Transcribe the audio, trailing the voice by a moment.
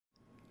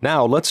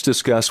Now let's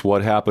discuss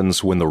what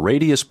happens when the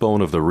radius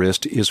bone of the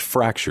wrist is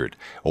fractured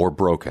or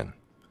broken.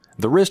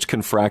 The wrist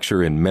can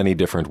fracture in many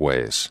different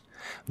ways.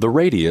 The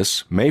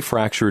radius may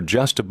fracture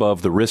just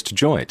above the wrist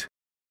joint.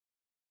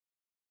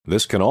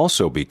 This can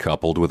also be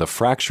coupled with a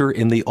fracture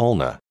in the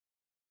ulna.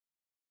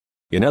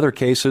 In other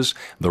cases,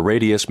 the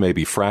radius may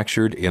be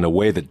fractured in a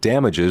way that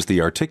damages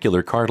the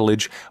articular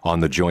cartilage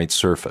on the joint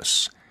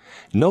surface.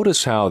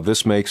 Notice how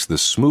this makes the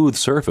smooth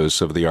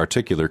surface of the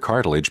articular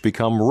cartilage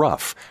become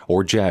rough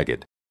or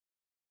jagged.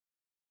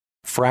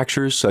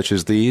 Fractures such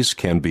as these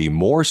can be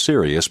more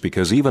serious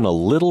because even a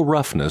little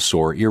roughness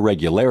or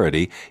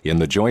irregularity in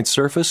the joint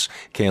surface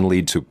can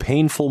lead to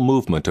painful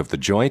movement of the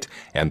joint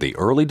and the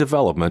early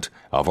development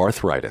of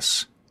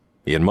arthritis.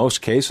 In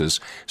most cases,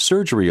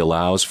 surgery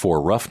allows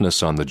for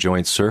roughness on the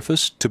joint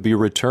surface to be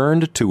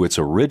returned to its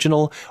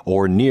original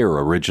or near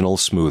original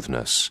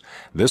smoothness.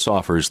 This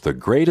offers the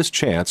greatest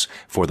chance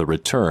for the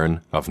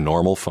return of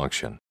normal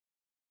function.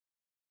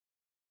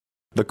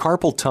 The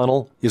carpal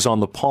tunnel is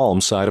on the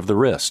palm side of the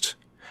wrist.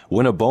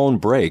 When a bone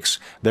breaks,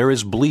 there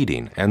is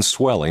bleeding and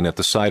swelling at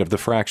the site of the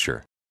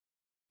fracture.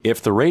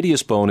 If the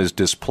radius bone is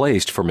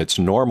displaced from its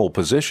normal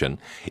position,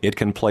 it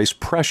can place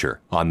pressure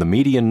on the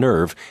median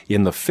nerve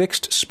in the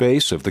fixed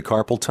space of the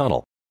carpal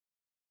tunnel.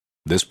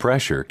 This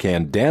pressure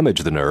can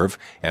damage the nerve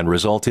and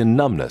result in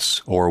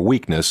numbness or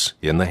weakness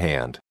in the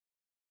hand.